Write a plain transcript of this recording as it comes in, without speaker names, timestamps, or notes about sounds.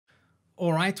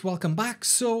All right, welcome back.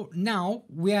 So now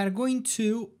we are going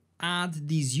to add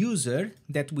this user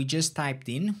that we just typed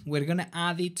in. We're going to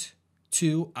add it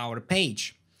to our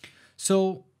page.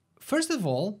 So first of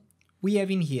all, we have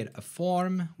in here a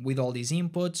form with all these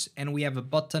inputs, and we have a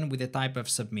button with the type of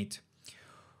submit.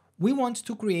 We want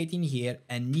to create in here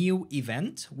a new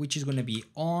event, which is going to be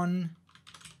on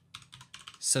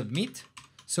submit.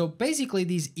 So basically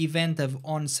this event of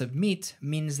on submit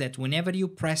means that whenever you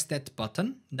press that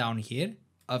button down here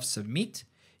of submit,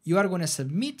 you are going to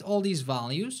submit all these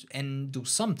values and do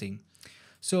something.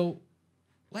 So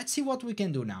let's see what we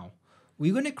can do now.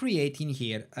 We're going to create in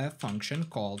here a function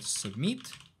called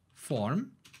submit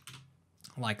form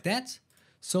like that.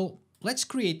 So let's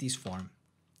create this form.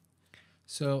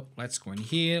 So let's go in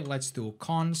here. Let's do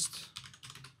const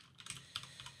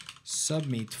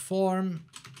submit form.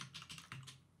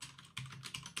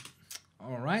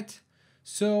 All right.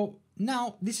 So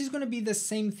now this is going to be the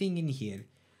same thing in here.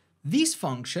 This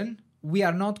function, we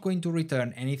are not going to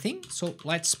return anything. So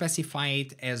let's specify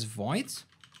it as void.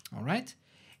 All right.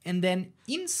 And then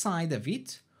inside of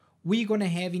it, we're going to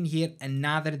have in here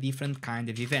another different kind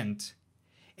of event.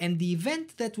 And the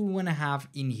event that we want to have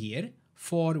in here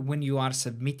for when you are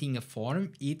submitting a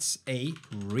form, it's a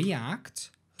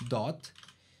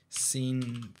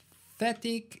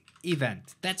react.synthetic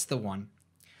event. That's the one.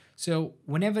 So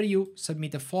whenever you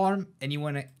submit a form and you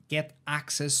want to get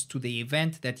access to the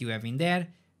event that you have in there,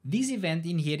 this event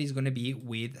in here is going to be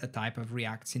with a type of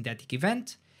React synthetic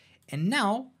event. And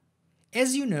now,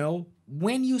 as you know,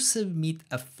 when you submit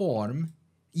a form,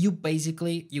 you're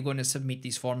going to submit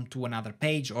this form to another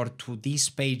page or to this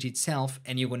page itself,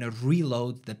 and you're going to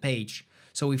reload the page.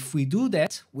 So if we do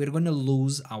that, we're going to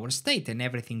lose our state and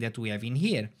everything that we have in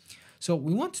here. So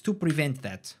we want to prevent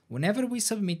that. Whenever we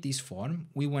submit this form,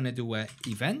 we want to do an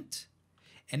event.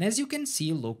 And as you can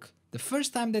see, look, the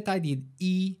first time that I did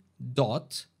e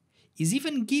dot is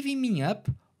even giving me up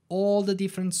all the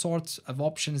different sorts of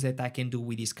options that I can do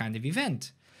with this kind of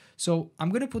event. So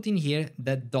I'm going to put in here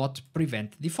the dot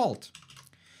prevent default.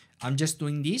 I'm just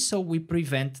doing this so we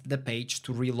prevent the page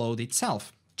to reload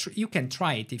itself. You can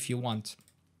try it if you want.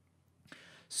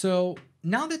 So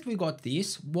now that we got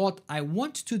this, what I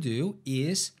want to do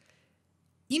is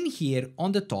in here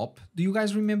on the top, do you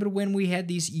guys remember when we had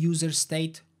this user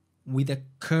state with a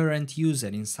current user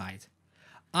inside?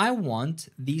 I want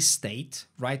this state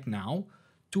right now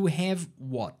to have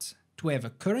what? To have a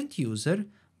current user,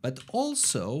 but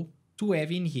also to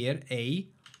have in here a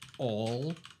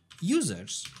all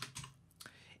users.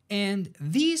 And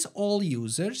these all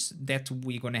users that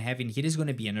we're going to have in here is going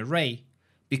to be an array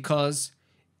because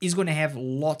it's going to have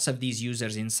lots of these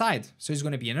users inside. So it's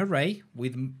going to be an array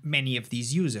with many of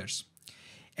these users.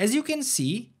 As you can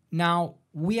see, now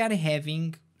we are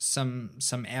having some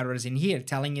errors in here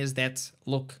telling us that,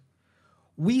 look,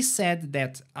 we said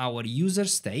that our user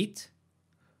state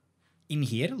in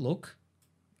here, look,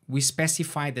 we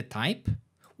specified the type.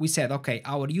 We said, okay,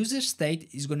 our user state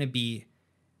is going to be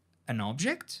an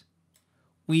object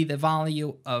with a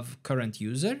value of current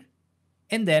user.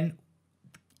 And then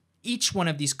each one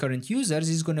of these current users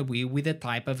is going to be with a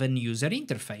type of an user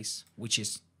interface, which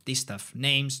is this stuff,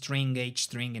 name, string, age,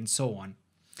 string, and so on.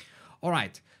 All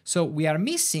right, so we are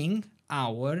missing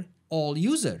our all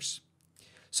users.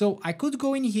 So I could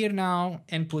go in here now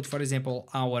and put, for example,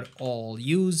 our all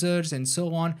users and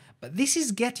so on, but this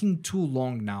is getting too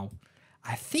long now.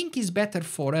 I think it's better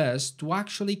for us to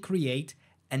actually create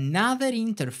another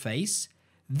interface,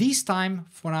 this time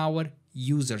for our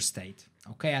user state.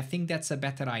 Okay, I think that's a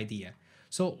better idea.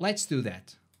 So let's do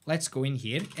that. Let's go in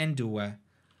here and do a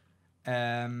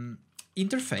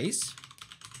interface,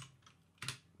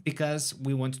 because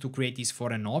we want to create this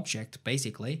for an object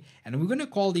basically, and we're going to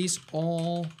call this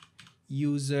all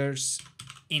users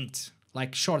int,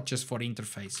 like short just for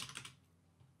interface.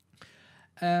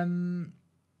 I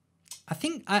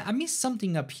think I missed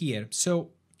something up here. So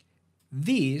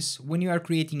this, when you are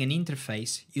creating an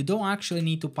interface, you don't actually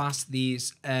need to pass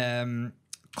these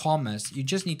commas, you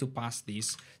just need to pass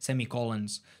these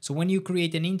semicolons. So when you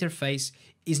create an interface,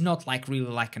 it's not like really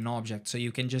like an object. So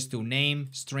you can just do name,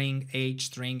 string, age,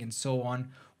 string, and so on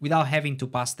without having to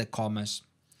pass the commas.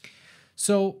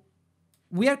 So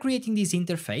we are creating this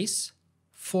interface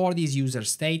for this user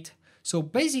state. So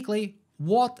basically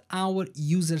what our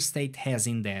user state has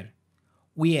in there,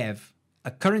 we have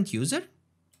a current user.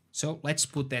 So let's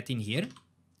put that in here.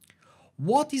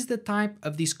 What is the type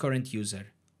of this current user?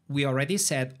 We already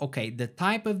said, okay, the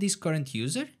type of this current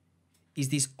user is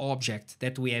this object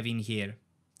that we have in here.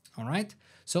 All right,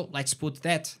 so let's put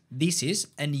that. This is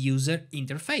an user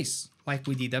interface like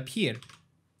we did up here.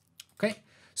 Okay,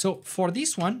 So for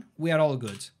this one, we are all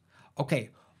good. Okay,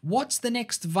 what's the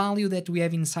next value that we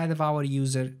have inside of our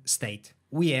user state?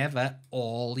 We have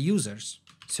all users.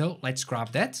 So let's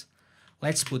grab that.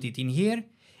 Let's put it in here.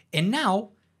 And now,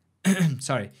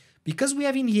 sorry, because we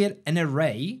have in here an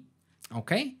array,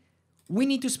 okay, we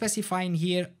need to specify in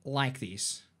here like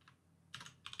this.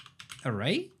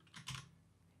 Array.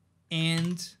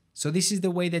 And so this is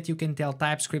the way that you can tell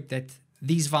TypeScript that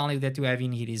this value that you have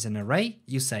in here is an array.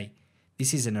 You say,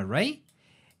 this is an array.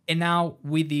 And now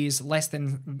with these less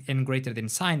than and greater than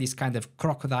sign, this kind of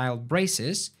crocodile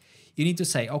braces, you need to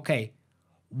say, okay,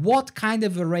 what kind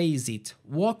of array is it?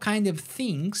 What kind of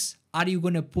things are you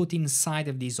going to put inside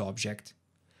of this object?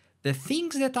 The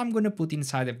things that I'm going to put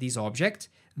inside of this object,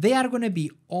 they are going to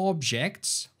be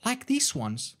objects like these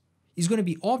ones. It's going to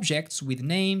be objects with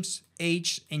names,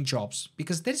 age, and jobs,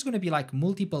 because there's going to be like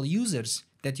multiple users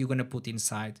that you're going to put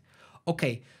inside.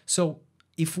 Okay, so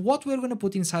if what we're going to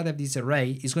put inside of this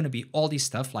array is going to be all this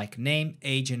stuff like name,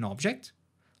 age, and object,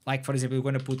 like for example, we're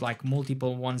going to put like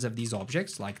multiple ones of these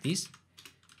objects like this.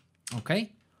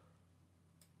 Okay.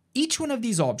 Each one of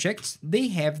these objects, they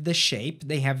have the shape,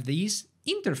 they have this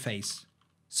interface.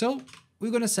 So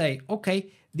we're going to say,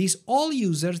 okay, these all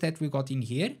users that we got in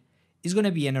here is going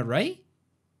to be an array.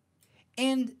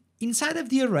 And inside of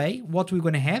the array, what we're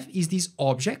going to have is these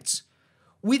objects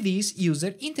with this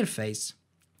user interface.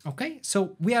 Okay,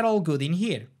 so we are all good in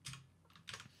here.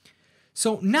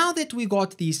 So now that we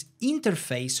got this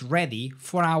interface ready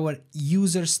for our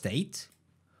user state,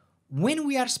 when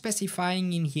we are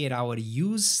specifying in here our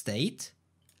use state,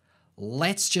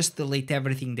 let's just delete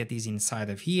everything that is inside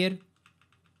of here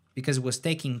because it was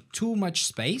taking too much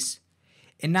space.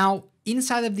 And now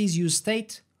inside of this use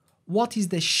state, what is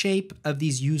the shape of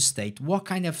this use state? What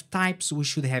kind of types we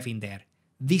should have in there?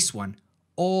 This one,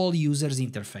 all users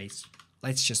interface.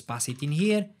 Let's just pass it in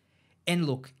here and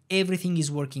look, everything is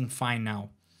working fine now.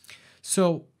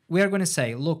 So we are going to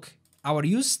say, look, our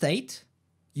use state,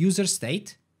 user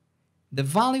state, the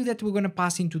value that we're going to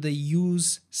pass into the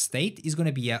use state is going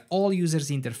to be an all users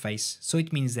interface. So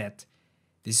it means that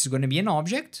this is going to be an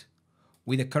object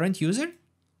with a current user.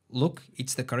 Look,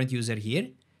 it's the current user here.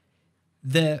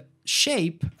 The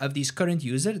shape of this current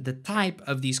user, the type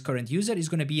of this current user is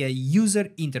going to be a user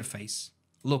interface.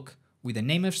 Look, with a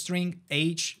name of string,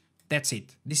 age, that's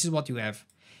it. This is what you have.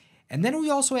 And then we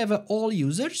also have all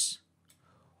users,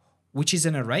 which is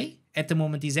an array. At the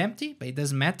moment is empty, but it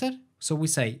doesn't matter. So we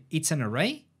say it's an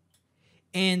array.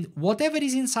 And whatever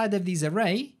is inside of this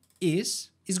array is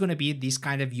going to be this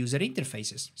kind of user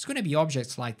interfaces. It's going to be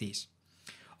objects like this.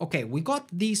 Okay, we got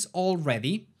this all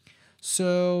ready.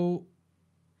 So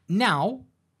now,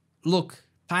 look,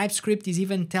 TypeScript is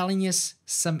even telling us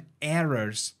some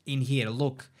errors in here.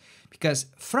 Look, because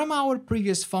from our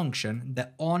previous function, the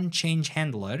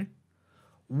onChangeHandler,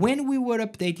 when we were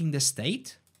updating the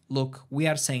state, look, we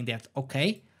are saying that,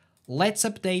 okay, let's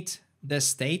update the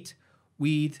state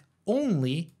with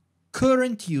only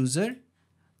current user,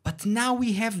 but now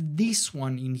we have this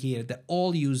one in here, the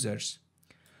all users.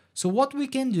 So what we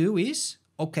can do is,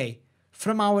 okay,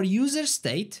 from our user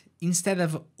state, instead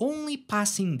of only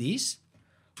passing this,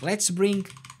 let's bring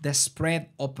the spread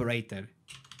operator,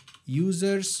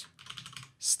 users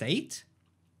state.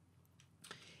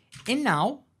 And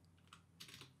now,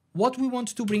 what we want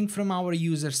to bring from our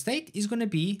user state is going to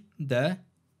be the,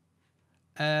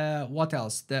 what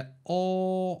else? The,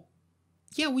 oh,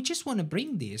 yeah, we just want to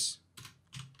bring this.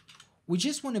 We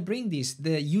just want to bring this,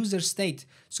 the user state.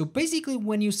 So basically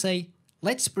when you say,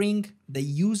 let's bring the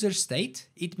user state,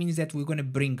 it means that we're going to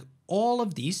bring all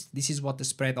of these. This is what the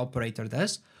spread operator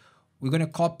does. We're going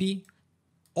to copy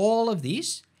all of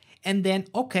these. And then,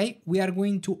 okay, we are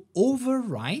going to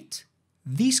overwrite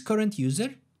this current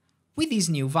user with this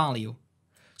new value.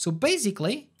 So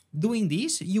basically, doing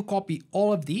this, you copy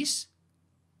all of these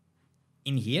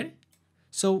in here.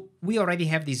 So we already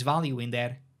have this value in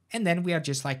there. And then we are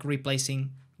just like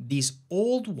replacing this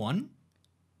old one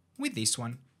with this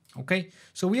one. Okay,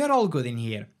 so we are all good in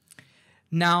here.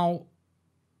 Now,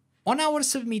 on our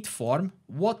submit form,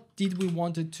 what did we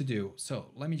wanted to do?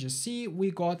 So let me just see,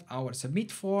 we got our submit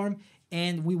form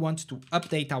and we want to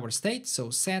update our state. So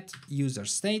set user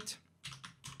state.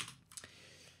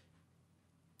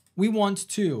 We want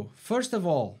to, first of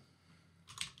all,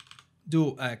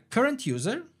 do a current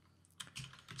user.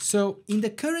 So in the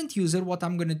current user, what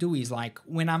I'm going to do is like,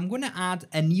 when I'm going to add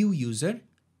a new user,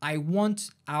 I want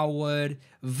our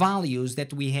values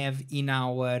that we have in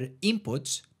our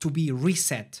inputs to be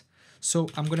reset. So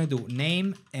I'm going to do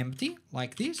name empty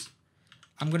like this.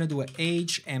 I'm going to do an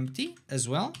age empty as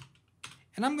well.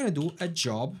 And I'm going to do a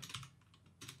job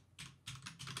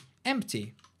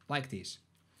empty. like this.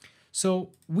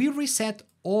 So we reset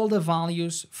all the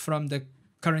values from the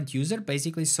current user,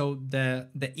 basically, so the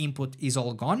input is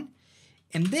all gone.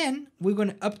 And then we're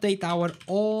going to update our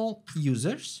all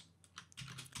users.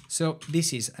 So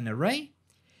this is an array.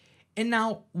 And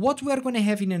now what we are going to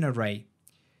have in an array,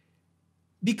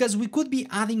 because we could be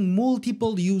adding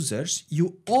multiple users,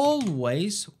 you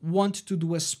always want to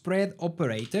do a spread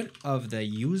operator of the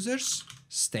users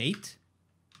state,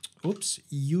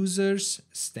 users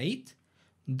state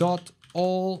dot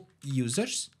all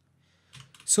users.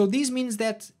 So this means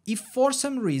that if for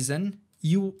some reason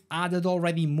you added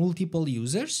already multiple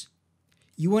users,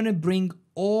 you want to bring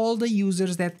all the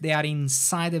users that they are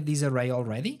inside of this array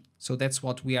already. So that's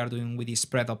what we are doing with this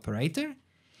spread operator.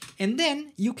 And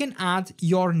then you can add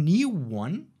your new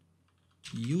one,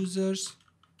 users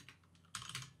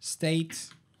state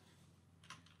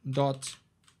dot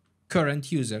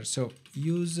current user. So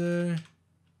user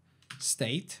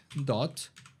state dot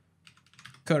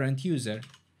current user.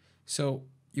 So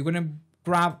you're going to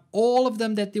grab all of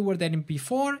them that they were there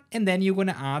before, and then you're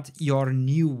going to add your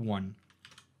new one.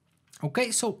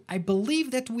 Okay, so I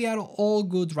believe that we are all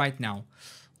good right now.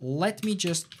 Let me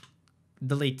just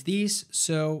delete this.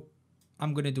 So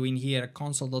I'm going to do in here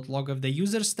console.log of the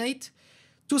user state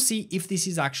to see if this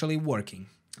is actually working.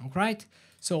 All right,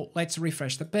 so let's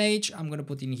refresh the page. I'm going to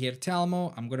put in here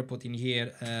Telmo. I'm going to put in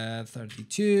here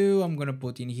 32. I'm going to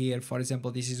put in here, for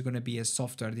example, this is going to be a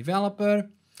software developer.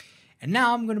 And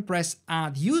now I'm going to press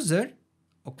add user.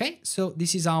 Okay, so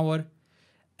this is our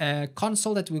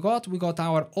console that we got. We got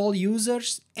our all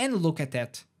users, and look at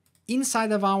that.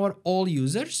 Inside of our all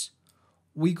users,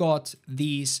 we got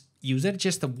this user,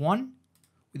 just a one,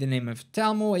 with the name of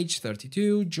Telmo, age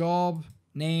 32, job,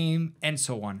 name, and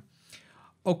so on.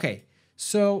 Okay,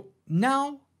 so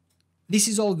now this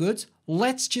is all good.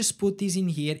 Let's just put this in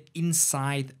here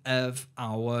inside of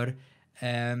our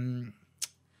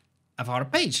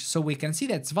page so we can see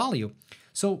that's value.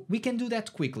 So we can do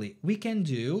that quickly. We can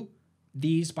do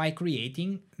this by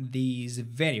creating this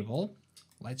variable.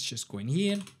 Let's just go in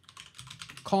here.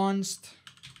 Const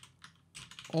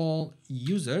all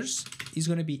users is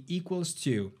going to be equals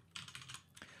to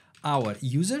our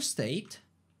user state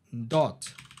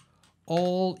dot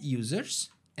all users,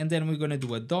 and then we're going to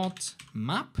do a dot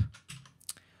map.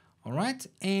 All right,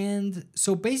 and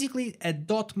so basically a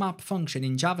dot map function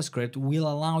in JavaScript will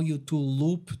allow you to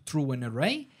loop through an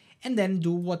array and then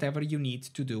do whatever you need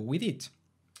to do with it.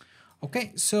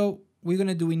 Okay, so we're going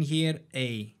to do in here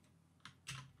a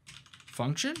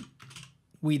function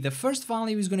with the first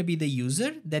value is going to be the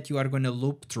user that you are going to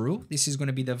loop through. This is going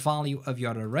to be the value of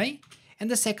your array, and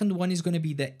the second one is going to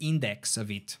be the index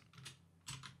of it.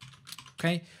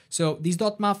 Okay, so this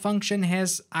 .map function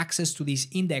has access to this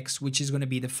index, which is going to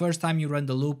be the first time you run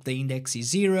the loop, the index is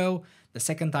 0, the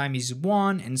second time is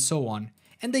 1, and so on.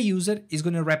 And the user is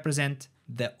going to represent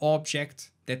the object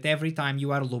that every time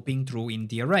you are looping through in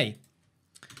the array.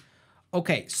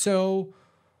 Okay, so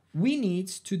we need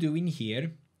to do in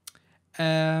here,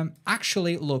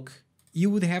 actually, look, you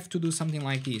would have to do something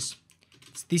like this.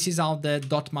 This is how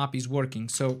the .map is working.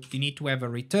 So you need to have a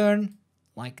return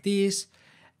like this,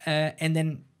 and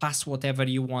then pass whatever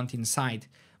you want inside.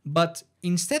 But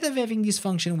instead of having this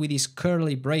function with these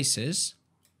curly braces,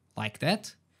 like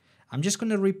that, I'm just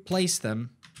going to replace them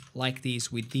like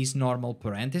this with these normal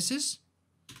parentheses.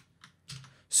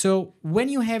 So when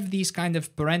you have these kind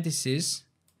of parentheses,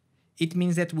 it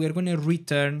means that we're going to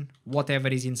return whatever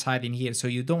is inside in here. So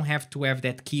you don't have to have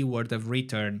that keyword of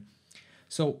return.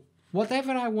 So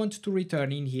whatever I want to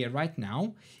return in here right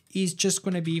now is just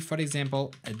going to be, for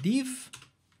example, a div.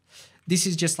 This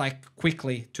is just like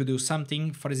quickly to do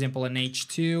something. For example, an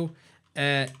h2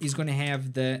 is going to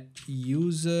have the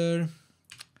user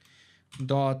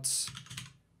dot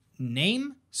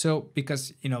name. So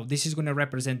because, you know, this is going to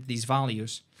represent these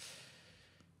values.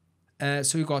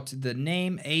 So we got the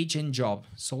name, age, and job.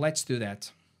 So let's do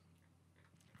that.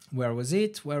 Where was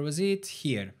it? Where was it?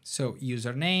 Here. So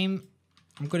username.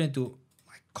 I'm going to do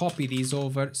like copy these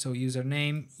over. So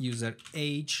username, user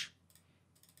age,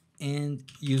 and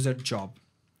user job.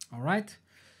 All right.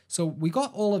 So we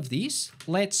got all of these.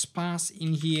 Let's pass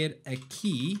in here a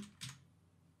key.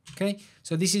 Okay.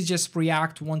 So this is just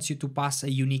React wants you to pass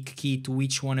a unique key to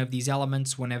each one of these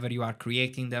elements whenever you are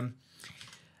creating them.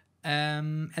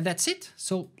 And that's it.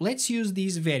 So let's use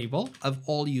this variable of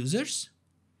all users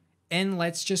and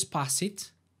let's just pass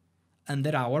it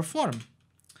under our form.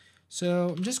 So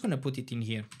I'm just going to put it in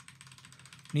here.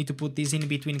 Need to put this in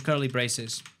between curly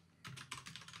braces.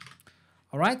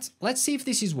 All right, let's see if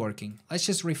this is working. Let's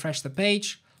just refresh the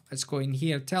page. Let's go in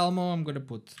here, Telmo. I'm going to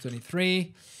put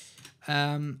 23.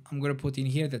 I'm going to put in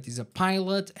here that is a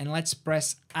pilot, and let's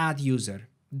press add user.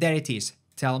 There it is,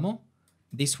 Telmo,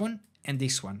 this one and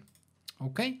this one.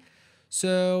 Okay,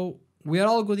 so we are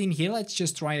all good in here. Let's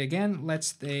just try again.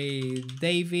 Let's say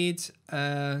David.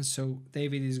 So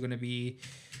David is going to be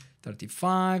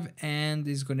 35 and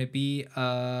is going to be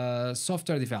a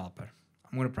software developer.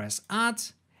 I'm going to press add.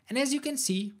 And as you can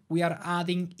see, we are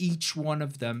adding each one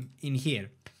of them in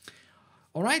here.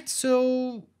 All right,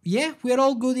 so yeah, we're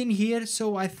all good in here.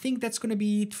 So I think that's going to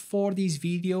be it for this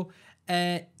video.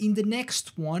 In the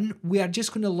next one, we are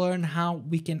just going to learn how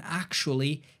we can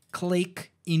actually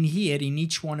click in here in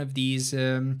each one of these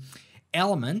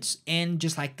elements and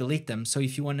just like delete them. So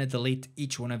if you want to delete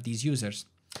each one of these users.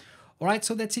 All right,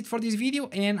 so that's it for this video,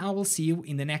 and I will see you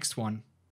in the next one.